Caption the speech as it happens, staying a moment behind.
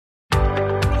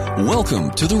Welcome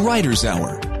to the Writer's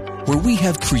Hour, where we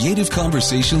have creative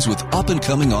conversations with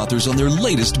up-and-coming authors on their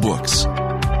latest books.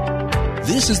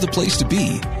 This is the place to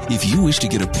be if you wish to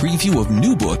get a preview of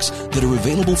new books that are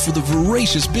available for the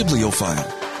voracious bibliophile,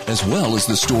 as well as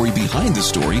the story behind the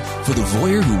story for the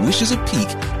voyeur who wishes a peek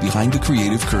behind the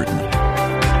creative curtain.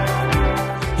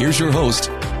 Here's your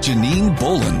host, Janine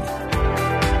Bolin.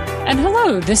 And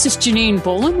hello, this is Janine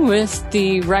Bolin with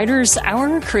the Writer's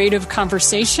Hour Creative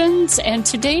Conversations. And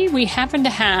today we happen to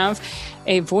have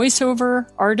a voiceover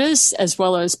artist as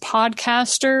well as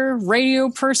podcaster, radio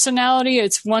personality.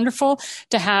 It's wonderful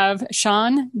to have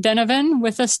Shawn Denevan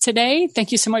with us today.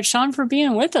 Thank you so much, Shawn, for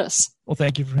being with us. Well,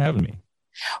 thank you for having me.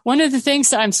 One of the things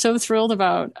that I'm so thrilled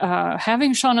about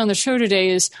having Shawn on the show today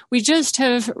is we just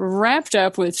have wrapped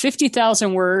up with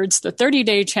 50,000 words, the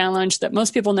 30-day challenge that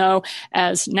most people know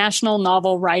as National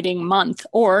Novel Writing Month,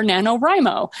 or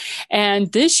NaNoWriMo.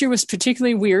 And this year was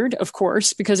particularly weird, of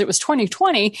course, because it was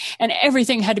 2020 and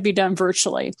everything had to be done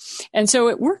virtually. And so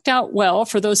it worked out well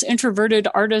for those introverted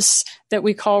artists that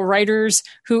we call writers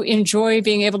who enjoy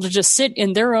being able to just sit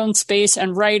in their own space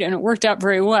and write, and it worked out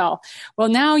very well. Well,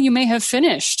 now you may have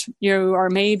finished.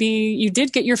 You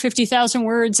did get your 50,000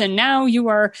 words, and now you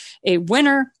are a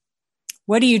winner.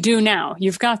 What do you do now?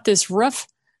 You've got this rough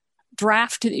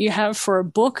draft that you have for a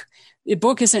book. The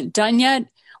book isn't done yet.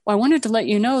 Well, I wanted to let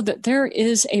you know that there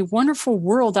is a wonderful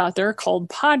world out there called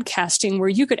podcasting where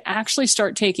you could actually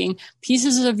start taking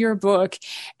pieces of your book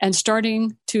and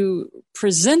starting to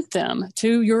present them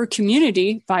to your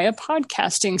community via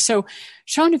podcasting. So,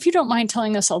 Shawn, if you don't mind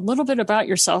telling us a little bit about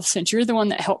yourself, since you're the one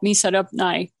that helped me set up, and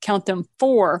I count them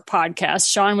 4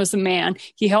 podcasts. Shawn was the man.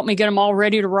 He helped me get them all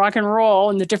ready to rock and roll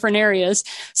in the different areas.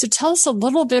 So tell us a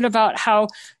little bit about how,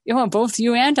 both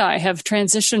you and I have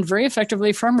transitioned very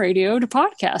effectively from radio to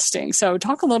podcasting. So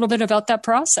talk a little bit about that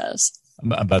process.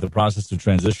 About the process of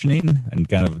transitioning and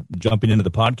kind of jumping into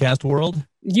the podcast world?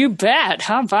 You bet.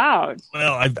 How about?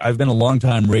 Well, I've been a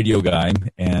long-time radio guy,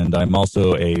 and I'm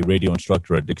also a radio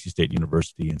instructor at Dixie State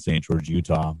University in St. George,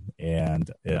 Utah.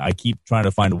 And I keep trying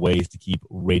to find ways to keep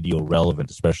radio relevant,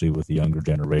 especially with the younger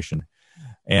generation.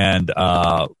 And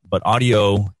but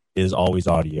audio is always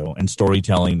audio, and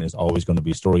storytelling is always going to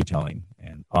be storytelling.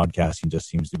 And podcasting just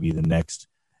seems to be the next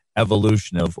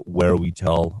evolution of where we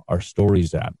tell our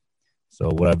stories at. So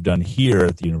what I've done here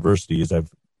at the university is I've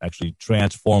actually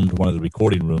transformed one of the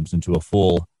recording rooms into a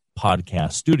full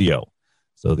podcast studio.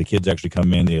 So the kids actually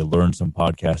come in, they learn some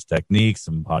podcast techniques,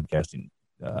 some podcasting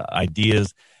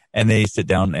ideas, and they sit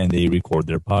down and they record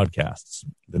their podcasts.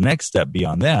 The next step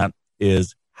beyond that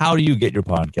is, how do you get your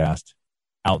podcast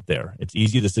out there? It's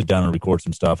easy to sit down and record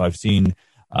some stuff. I've seen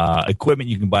equipment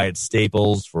you can buy at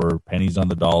Staples for pennies on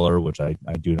the dollar, which I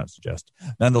do not suggest.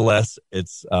 Nonetheless,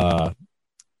 it's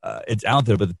out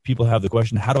there, but people have the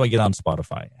question, how do I get on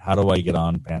Spotify? How do I get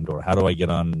on Pandora? How do I get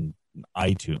on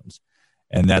iTunes?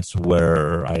 And that's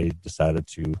where I decided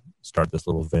to start this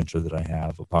little venture that I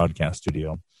have, a podcast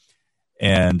studio,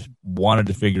 and wanted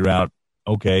to figure out,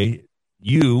 okay,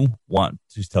 you want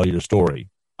to tell your story.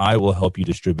 I will help you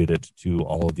distribute it to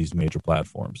all of these major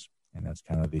platforms. And that's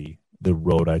kind of the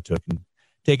road I took, and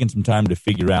taking some time to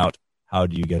figure out, how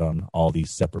do you get on all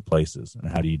these separate places, and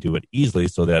how do you do it easily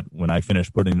so that when I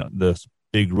finish putting this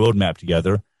big roadmap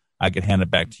together, I can hand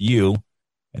it back to you.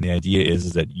 And the idea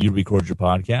is that you record your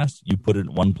podcast, you put it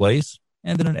in one place,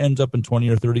 and then it ends up in 20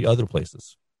 or 30 other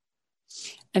places.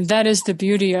 And that is the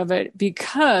beauty of it,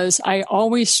 because I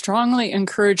always strongly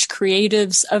encourage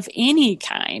creatives of any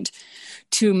kind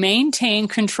to maintain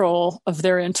control of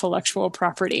their intellectual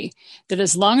property. That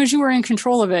as long as you are in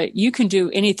control of it, you can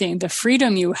do anything. The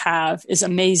freedom you have is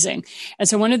amazing. And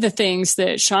so one of the things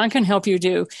that Shawn can help you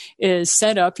do is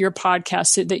set up your podcast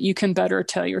so that you can better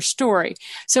tell your story.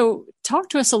 So talk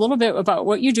to us a little bit about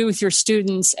what you do with your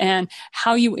students and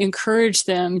how you encourage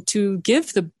them to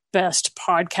give the best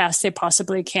podcast they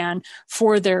possibly can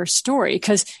for their story.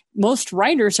 Because most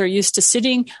writers are used to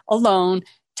sitting alone,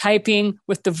 typing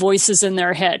with the voices in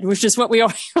their head, which is what we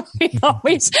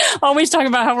always talk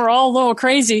about, how we're all a little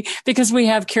crazy because we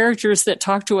have characters that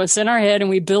talk to us in our head and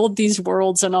we build these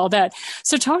worlds and all that.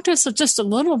 So talk to us just a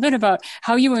little bit about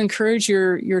how you encourage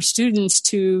your students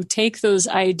to take those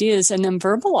ideas and then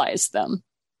verbalize them.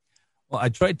 Well, I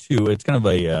try to. It's kind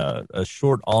of a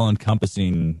short,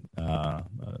 all-encompassing,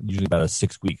 usually about a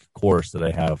 6-week course that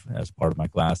I have as part of my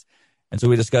class. And so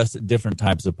we discuss different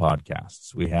types of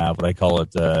podcasts. We have what I call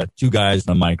it 2 guys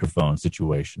on a microphone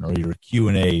situation, or your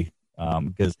Q&A,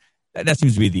 because that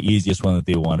seems to be the easiest one that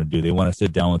they want to do. They want to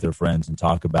sit down with their friends and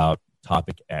talk about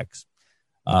topic X.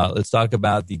 Let's talk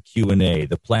about the Q&A,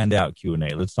 the planned out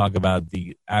Q&A. Let's talk about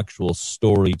the actual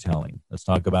storytelling. Let's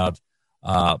talk about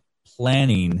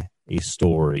planning a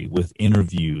story with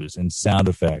interviews and sound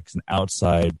effects and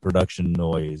outside production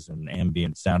noise and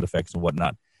ambient sound effects and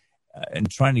whatnot, and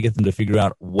trying to get them to figure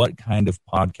out what kind of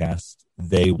podcast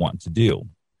they want to do.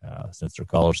 Since they're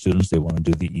college students, they want to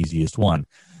do the easiest one.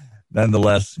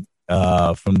 Nonetheless,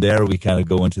 from there, we kind of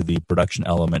go into the production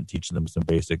element, teaching them some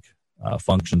basic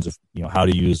functions of how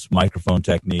to use microphone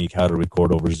technique, how to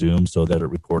record over Zoom so that it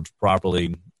records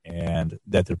properly, and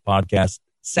that their podcast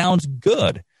sounds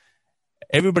good.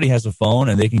 Everybody has a phone,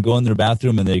 and they can go in their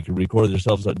bathroom and they can record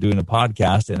themselves doing a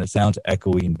podcast, and it sounds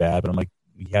echoey and bad. But I'm like,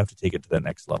 we have to take it to that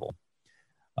next level.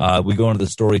 We go into the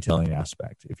storytelling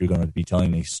aspect. If you're going to be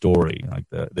telling a story, like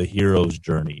the hero's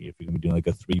journey, if you're going to be doing like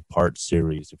a 3-part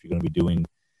series, if you're going to be doing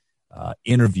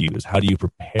interviews, how do you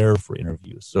prepare for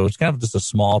interviews? So it's kind of just a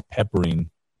small peppering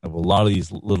of a lot of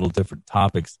these little different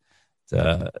topics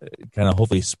to kind of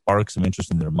hopefully spark some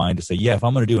interest in their mind to say, yeah, if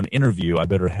I'm going to do an interview, I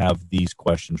better have these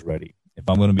questions ready. If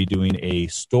I'm going to be doing a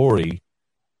story,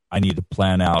 I need to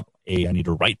plan out I need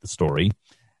to write the story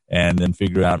and then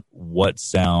figure out what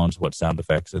sound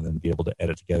effects, and then be able to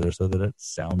edit together so that it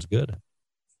sounds good.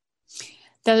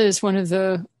 That is one of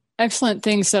the excellent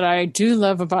things that I do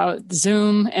love about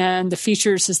Zoom and the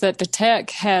features is that the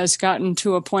tech has gotten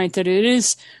to a point that it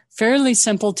is fairly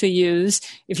simple to use.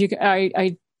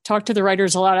 I talk to the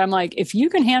writers a lot. I'm like, if you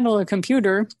can handle a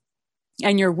computer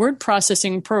and your word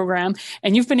processing program,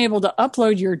 and you've been able to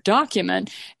upload your document,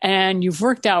 and you've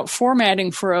worked out formatting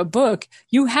for a book,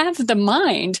 you have the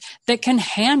mind that can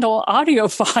handle audio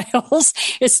files.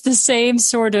 It's the same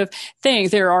sort of thing.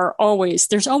 There's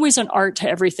always an art to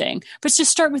everything, but just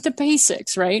start with the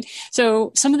basics, right?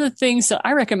 So some of the things that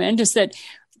I recommend is that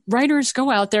writers,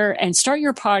 go out there and start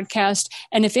your podcast.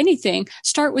 And if anything,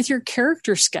 start with your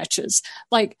character sketches.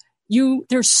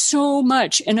 There's so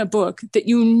much in a book that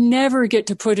you never get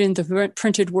to put in the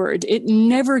printed word. It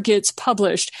never gets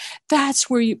published. That's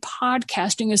where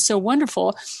podcasting is so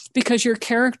wonderful, because your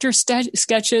character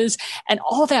sketches and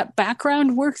all that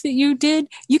background work that you did,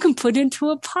 you can put into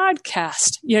a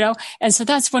podcast, And so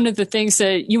that's one of the things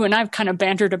that you and I've kind of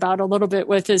bantered about a little bit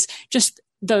with, is just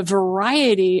the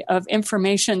variety of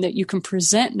information that you can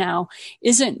present now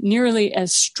isn't nearly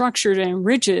as structured and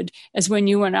rigid as when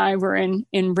you and I were in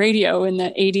radio in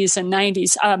the 80s and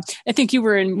 90s. I think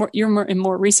you're in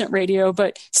more recent radio,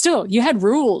 but still, you had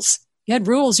rules. You had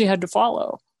rules you had to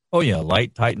follow. Oh yeah,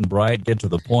 light, tight, and bright. Get to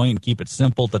the point. Keep it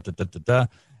simple.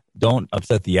 Don't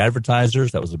upset the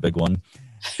advertisers. That was a big one.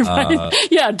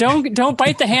 Yeah, don't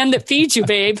bite the hand that feeds you,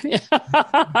 babe.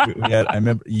 I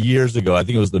remember years ago, I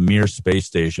think it was the Mir space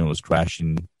station was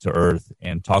crashing to Earth,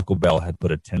 and Taco Bell had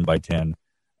put a 10 by 10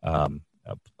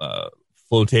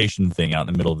 flotation thing out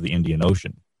in the middle of the Indian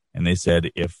Ocean. And they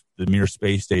said, if the Mir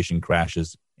space station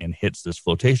crashes and hits this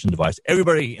flotation device,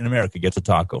 everybody in America gets a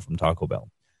taco from Taco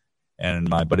Bell. And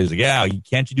my buddy's like, yeah,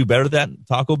 can't you do better than that,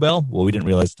 Taco Bell? Well, we didn't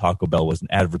realize Taco Bell was an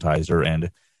advertiser,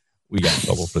 and we got in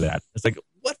trouble for that. It's like,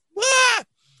 what?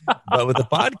 But with the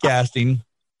podcasting,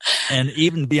 and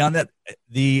even beyond that,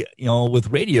 with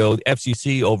radio, the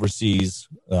FCC oversees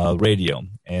radio,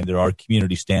 and there are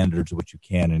community standards which you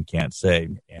can and can't say,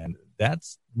 and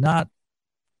that's not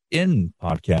in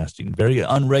podcasting. Very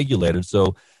unregulated.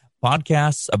 So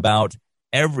podcasts about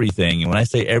everything, and when I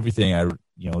say everything,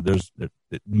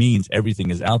 it means everything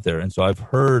is out there. And so I've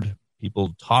heard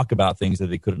people talk about things that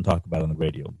they couldn't talk about on the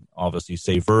radio. Obviously,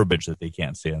 say verbiage that they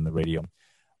can't say on the radio.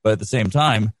 But at the same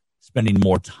time, spending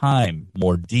more time,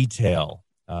 more detail,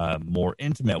 more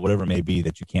intimate, whatever it may be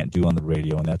that you can't do on the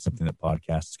radio. And that's something that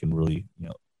podcasts can really,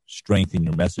 strengthen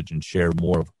your message and share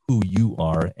more of who you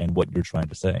are and what you're trying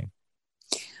to say.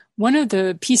 One of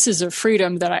the pieces of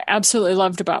freedom that I absolutely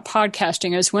loved about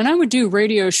podcasting is when I would do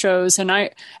radio shows, and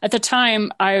at the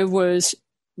time I was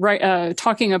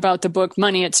talking about the book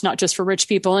Money, It's Not Just for Rich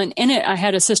People. And in it, I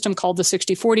had a system called the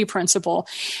 60-40 principle.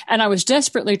 And I was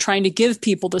desperately trying to give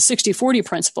people the 60-40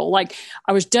 principle. Like,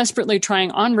 I was desperately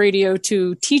trying on radio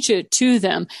to teach it to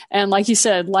them. And like you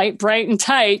said, light, bright, and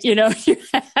tight, you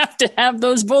have to have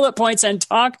those bullet points and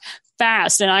talk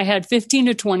fast. And I had 15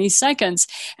 to 20 seconds,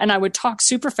 and I would talk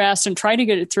super fast and try to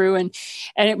get it through. And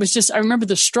it was just, I remember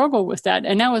the struggle with that.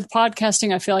 And now with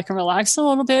podcasting, I feel like I can relax a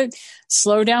little bit,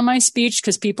 slow down my speech,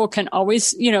 because people can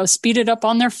always, speed it up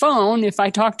on their phone if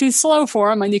I talk too slow for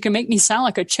them. And you can make me sound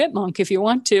like a chipmunk if you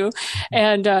want to.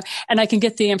 And I can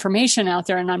get the information out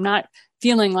there, and I'm not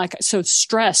feeling like so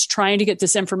stressed trying to get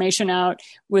this information out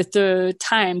with the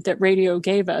time that radio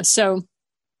gave us. So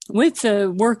with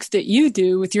the work that you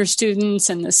do with your students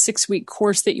and the 6-week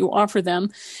course that you offer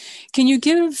them, can you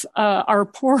give our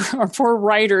poor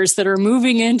writers that are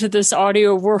moving into this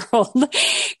audio world,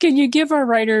 can you give our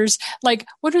writers, like,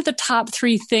 what are the top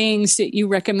 3 things that you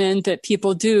recommend that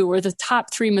people do, or the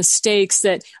top 3 mistakes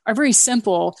that are very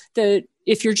simple that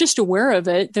if you're just aware of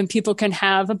it, then people can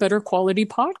have a better quality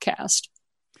podcast?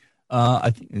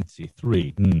 I think, let's see,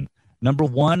 3. Number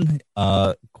 1,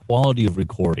 quality of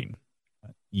recording.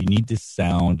 You need to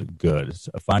sound good.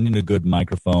 So finding a good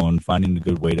microphone, finding a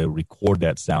good way to record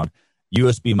that sound.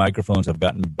 USB microphones have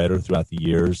gotten better throughout the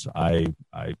years. I'm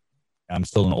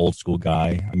still an old school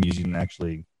guy. I'm using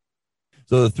actually.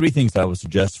 So the 3 things I would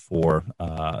suggest for.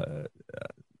 Can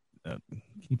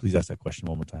you please ask that question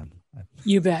one more time?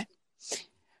 You bet.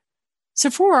 So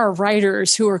for our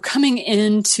writers who are coming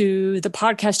into the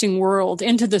podcasting world,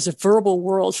 into this verbal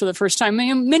world for the first time,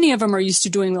 many of them are used to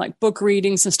doing like book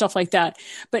readings and stuff like that,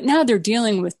 but now they're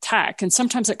dealing with tech, and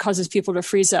sometimes it causes people to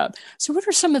freeze up. So what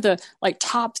are some of the like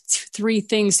top 3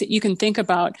 things that you can think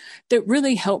about that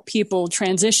really help people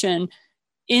transition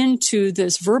into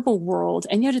this verbal world,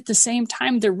 and yet at the same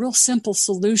time, they're real simple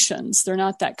solutions. They're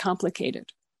not that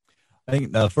complicated. I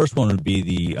think the first one would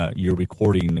be your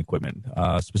recording equipment,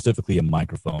 specifically a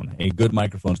microphone. A good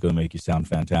microphone is going to make you sound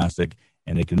fantastic,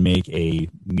 and it can make a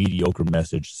mediocre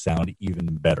message sound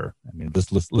even better. I mean,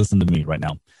 just listen to me right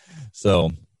now.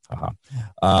 So,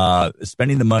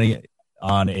 spending the money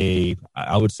on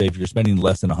I would say if you're spending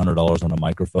less than $100 on a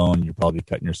microphone, you're probably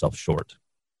cutting yourself short.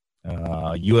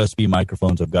 USB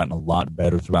microphones have gotten a lot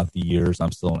better throughout the years.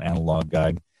 I'm still an analog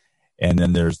guy. And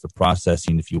then there's the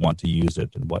processing if you want to use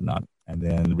it and whatnot. And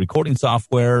then recording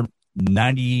software,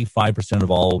 95%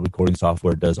 of all recording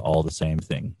software does all the same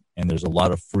thing. And there's a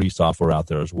lot of free software out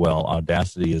there as well.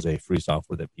 Audacity is a free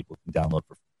software that people can download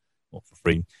for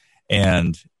free.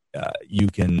 And you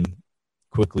can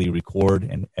quickly record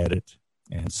and edit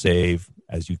and save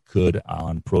as you could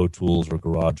on Pro Tools or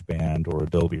GarageBand or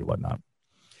Adobe or whatnot.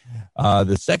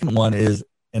 The second one is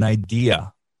an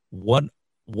idea. What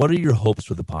are your hopes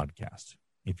for the podcast?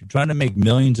 If you're trying to make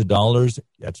millions of dollars,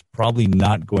 that's probably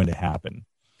not going to happen.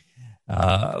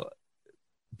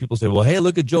 People say, "Well, hey,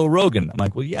 look at Joe Rogan." I'm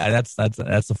like, "Well, yeah, that's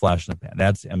a flash in the pan.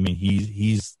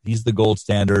 He's the gold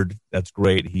standard. That's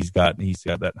great. He's got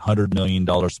that $100 million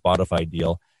Spotify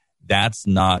deal. That's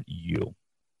not you.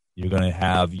 You're going to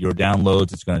have your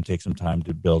downloads. It's going to take some time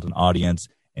to build an audience.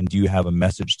 And do you have a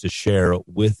message to share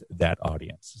with that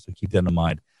audience? So keep that in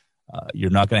mind. You're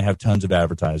not going to have tons of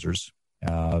advertisers.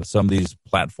 Some of these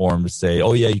platforms say,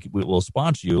 "Oh yeah, we'll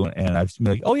sponsor you," and I've seen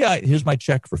like, "Oh yeah, here's my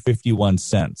check for 51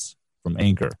 cents from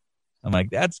Anchor." I'm like,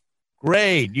 "That's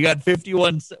great. You got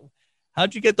 51 cents.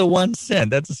 How'd you get the 1 cent?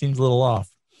 That seems a little off."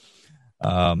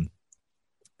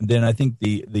 Then I think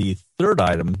the third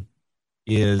item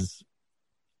is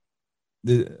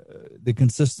the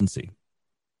consistency.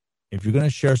 If you're going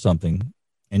to share something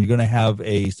and you're going to have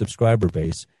a subscriber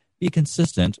base, be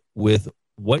consistent with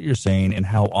what you're saying and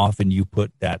how often you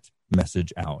put that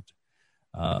message out.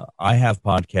 I have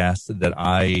podcasts that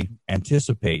I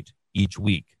anticipate each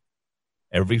week.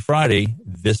 Every Friday,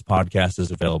 this podcast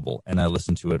is available, and I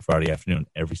listen to it Friday afternoon.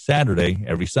 Every Saturday,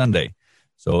 every Sunday.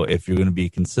 So if you're going to be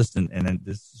consistent, and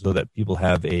so that people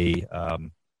have a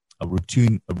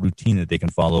routine that they can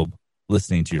follow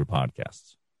listening to your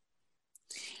podcasts.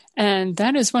 And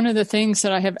that is one of the things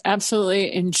that I have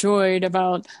absolutely enjoyed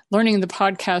about learning the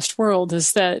podcast world,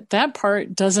 is that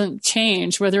part doesn't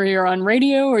change. Whether you're on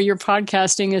radio or you're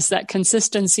podcasting, is that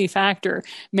consistency factor.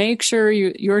 Make sure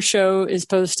your show is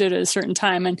posted at a certain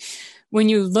time. And when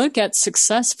you look at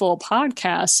successful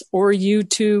podcasts or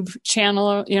YouTube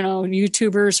channel,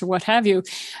 YouTubers or what have you,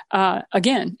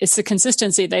 again, it's the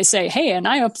consistency. They say, "Hey," and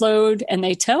I upload, and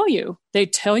they tell you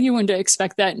when to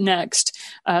expect that next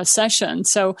session.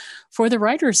 So for the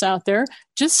writers out there,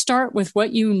 just start with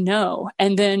what you know,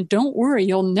 and then don't worry,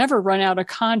 you'll never run out of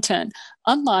content.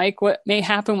 Unlike what may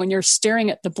happen when you're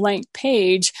staring at the blank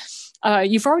page.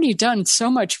 You've already done so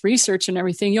much research and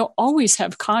everything. You'll always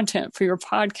have content for your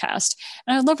podcast.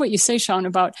 And I love what you say, Shawn,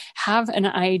 about have an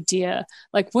idea.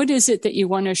 Like, what is it that you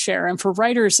want to share? And for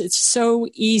writers, it's so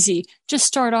easy. Just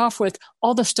start off with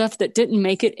all the stuff that didn't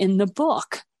make it in the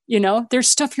book. There's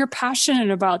stuff you're passionate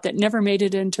about that never made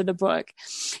it into the book.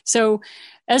 So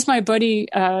as my buddy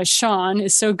Shawn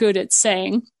is so good at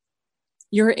saying,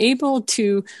 you're able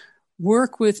to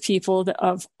work with people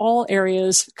of all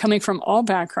areas, coming from all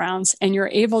backgrounds, and you're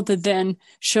able to then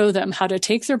show them how to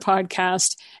take their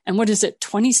podcast and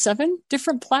 27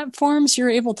 different platforms you're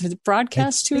able to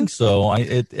broadcast to? I think so.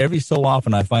 Every so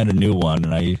often I find a new one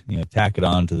and I tack it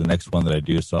on to the next one that I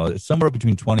do. So it's somewhere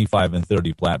between 25 and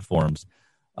 30 platforms.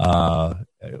 And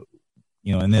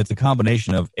it's a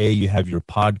combination of you have your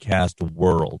podcast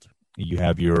world, you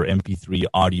have your MP3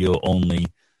 audio only.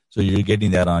 So you're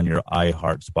getting that on your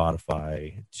iHeart,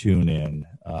 Spotify, TuneIn,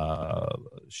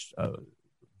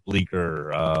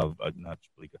 Bleaker, not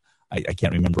Bleaker. I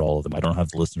can't remember all of them. I don't have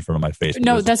the list in front of my face.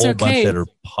 No, that's okay. Bunch that are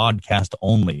podcast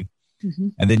only. Mm-hmm.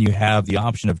 And then you have the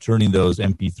option of turning those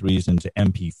MP3s into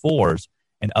MP4s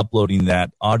and uploading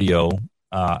that audio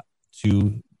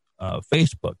to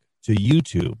Facebook, to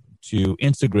YouTube, to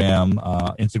Instagram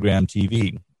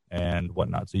TV, and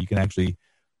whatnot. So you can actually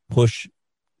push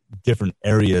different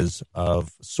areas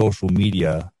of social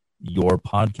media your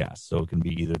podcast. So it can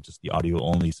be either just the audio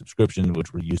only subscription,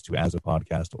 which we're used to as a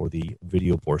podcast, or the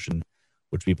video portion,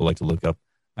 which people like to look up.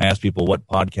 I ask people what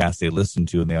podcast they listen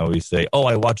to, and they always say,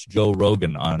 I watch Joe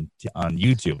Rogan on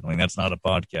YouTube. I mean, that's not a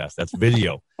podcast, that's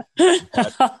video. That's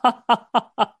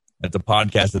a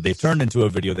podcast that they've turned into a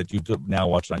video that you now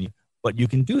watch on YouTube. But you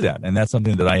can do that, and that's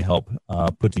something that I help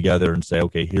put together and say,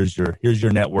 okay, here's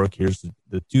your network, here's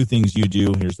the 2 things you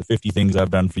do, here's the 50 things I've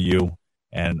done for you,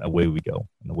 and away we go,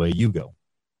 and away you go.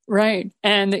 Right,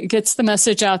 and it gets the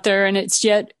message out there, and it's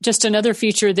yet just another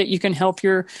feature that you can help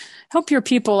your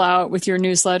people out with your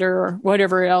newsletter or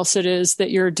whatever else it is that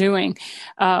you're doing.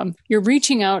 You're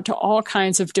reaching out to all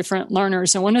kinds of different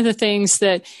learners, and one of the things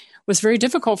that was very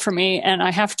difficult for me, and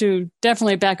I have to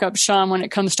definitely back up Shawn when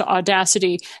it comes to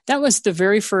Audacity. That was the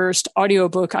very first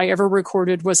audiobook I ever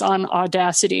recorded was on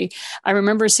Audacity. I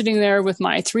remember sitting there with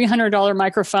my $300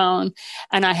 microphone,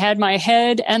 and I had my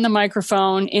head and the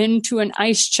microphone into an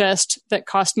ice chest that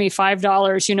cost me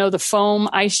 $5, the foam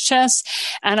ice chest,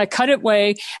 and I cut it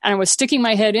away, and I was sticking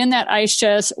my head in that ice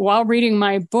chest while reading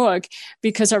my book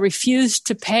because I refused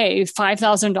to pay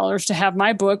 $5,000 to have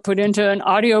my book put into an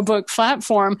audiobook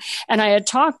platform. And I had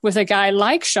talked with a guy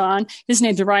like Shawn. His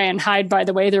name's Ryan Hyde, by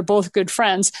the way. They're both good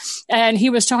friends. And he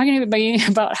was talking to me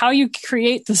about how you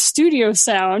create the studio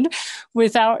sound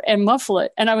and muffle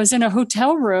it. And I was in a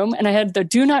hotel room and I had the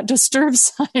do not disturb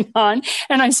sign on.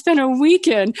 And I spent a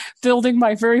weekend building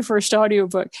my very first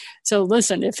audiobook. So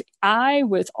listen, if I,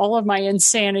 with all of my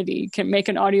insanity, can make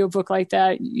an audiobook like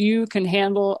that, you can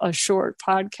handle a short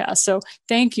podcast. So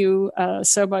thank you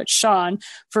so much, Shawn,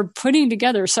 for putting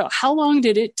together. So how long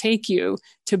did it take you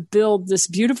to build this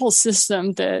beautiful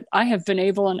system that I have been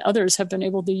able and others have been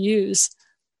able to use?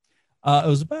 It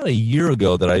was about a year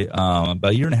ago that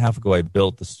about a year and a half ago, I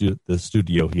built the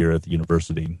studio here at the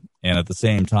university. And at the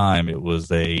same time, it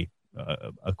was a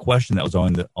question that was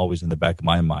always in the back of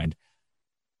my mind.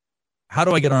 How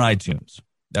do I get on iTunes?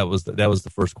 That was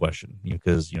the first question,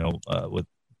 because, with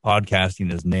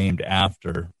podcasting is named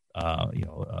after,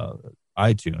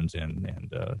 iTunes and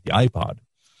the iPod.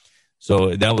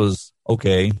 So that was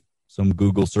okay. Some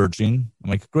Google searching. I'm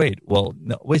like, great. Well,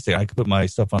 no, wait a second. I could put my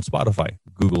stuff on Spotify.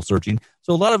 Google searching.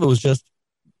 So a lot of it was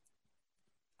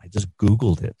I just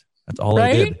Googled it. That's all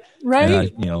I did.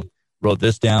 Right. And I, wrote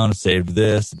this down, saved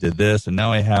this, did this, and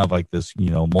now I have like this,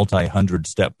 multi-100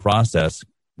 step process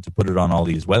to put it on all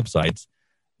these websites.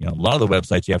 A lot of the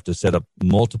websites you have to set up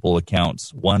multiple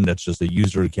accounts. One that's just a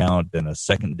user account, then a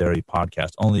secondary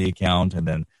podcast only account, and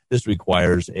then this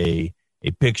requires a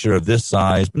picture of this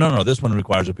size. But no, this one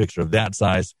requires a picture of that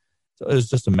size. So it's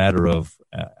just a matter of,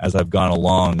 as I've gone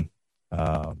along,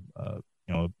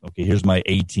 okay, here's my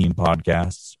A team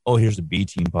podcasts. Oh, here's the B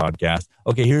team podcast.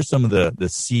 Okay, here's some of the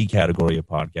C category of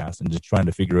podcasts, and just trying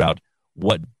to figure out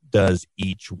what does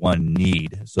each one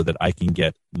need so that I can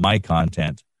get my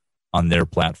content on their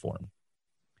platform.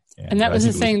 And that was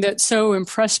the thing that so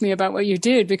impressed me about what you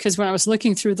did, because when I was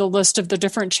looking through the list of the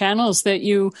different channels that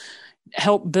you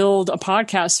help build a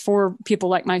podcast for people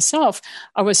like myself,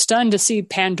 I was stunned to see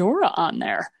Pandora on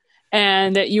there,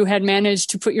 and that you had managed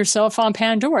to put yourself on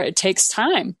Pandora. It takes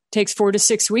time. It takes 4 to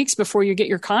 6 weeks before you get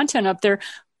your content up there,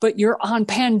 but you're on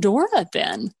Pandora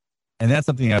then. And that's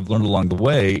something I've learned along the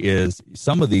way is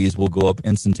some of these will go up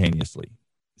instantaneously.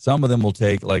 Some of them will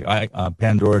take,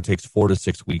 Pandora takes 4 to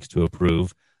 6 weeks to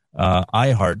approve.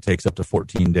 iHeart takes up to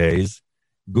 14 days.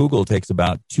 Google takes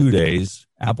about 2 days.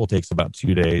 Apple takes about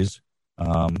 2 days.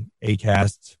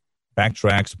 Acast,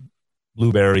 Backtracks,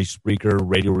 Blueberry, Spreaker,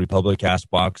 Radio Republic,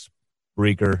 Castbox,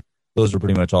 Breaker. Those are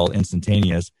pretty much all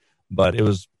instantaneous. But it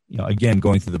was, again,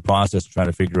 going through the process of trying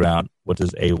to figure out what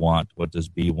does A want, what does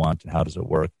B want, and how does it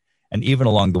work. And even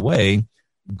along the way,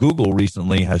 Google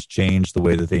recently has changed the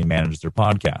way that they manage their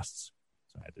podcasts.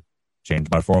 So I had to change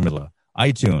my formula.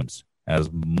 iTunes has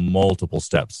multiple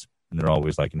steps, and they're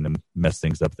always like to mess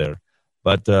things up there.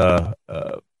 But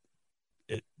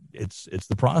it's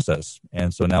the process.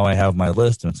 And so now I have my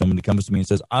list, and somebody comes to me and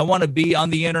says, I want to be on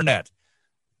the internet.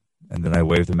 And then I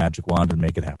wave the magic wand and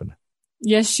make it happen.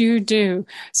 Yes, you do.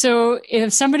 So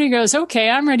if somebody goes, okay,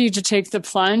 I'm ready to take the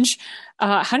plunge,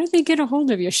 how do they get a hold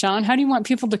of you, Shawn? How do you want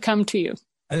people to come to you?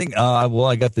 I think, I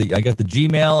got the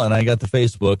Gmail and I got the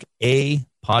Facebook, a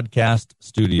podcast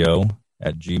studio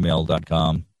at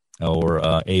gmail.com or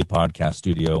a podcast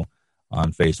studio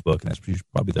on Facebook. And that's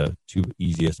probably the two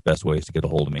easiest, best ways to get a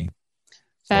hold of me.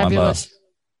 Fabulous. So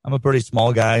I'm a pretty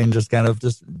small guy and just kind of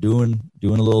just doing a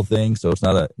little thing. So it's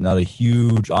not a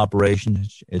huge operation.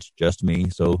 It's just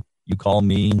me. So you call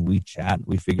me, we chat,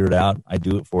 we figure it out. I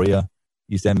do it for you.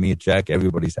 You send me a check.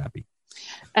 Everybody's happy.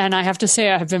 And I have to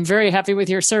say, I've been very happy with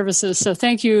your services. So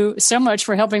thank you so much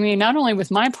for helping me, not only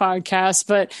with my podcast,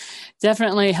 but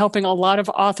definitely helping a lot of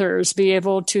authors be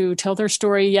able to tell their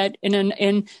story yet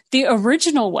in the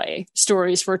original way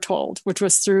stories were told, which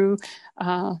was through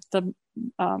I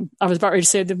was about ready to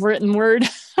say the written word.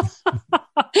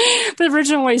 The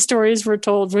original way stories were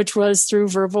told, which was through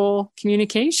verbal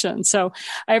communication. So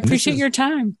I appreciate your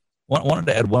time. Wanted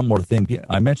to add one more thing.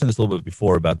 I mentioned this a little bit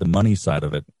before about the money side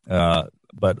of it,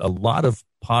 but a lot of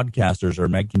podcasters are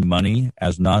making money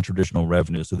as non-traditional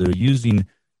revenue. So they're using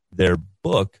their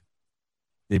book.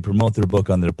 They promote their book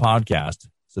on their podcast.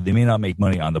 So they may not make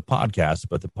money on the podcast,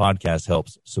 but the podcast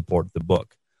helps support the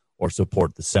book or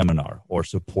support the seminar or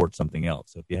support something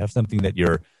else. So if you have something that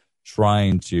you're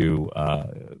trying to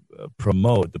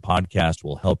promote, the podcast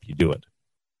will help you do it.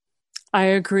 I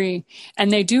agree.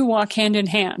 And they do walk hand in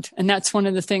hand. And that's one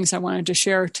of the things I wanted to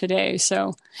share today.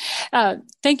 So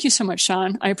thank you so much,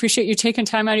 Shawn. I appreciate you taking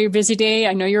time out of your busy day.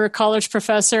 I know you're a college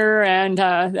professor, and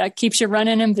that keeps you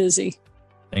running and busy.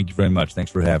 Thank you very much.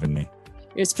 Thanks for having me.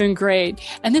 It's been great.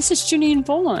 And this is Janine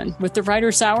Bolin with the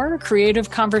Writer's Hour, Creative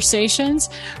Conversations,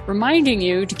 reminding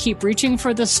you to keep reaching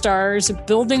for the stars,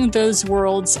 building those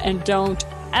worlds, and don't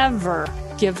ever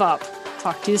give up.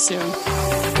 Talk to you soon.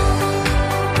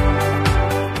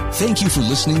 Thank you for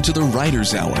listening to the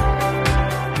Writer's Hour.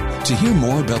 To hear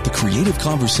more about the creative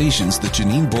conversations that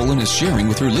Janine Bolin is sharing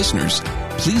with her listeners,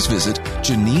 please visit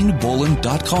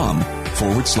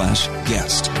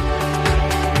JanineBolin.com/guest.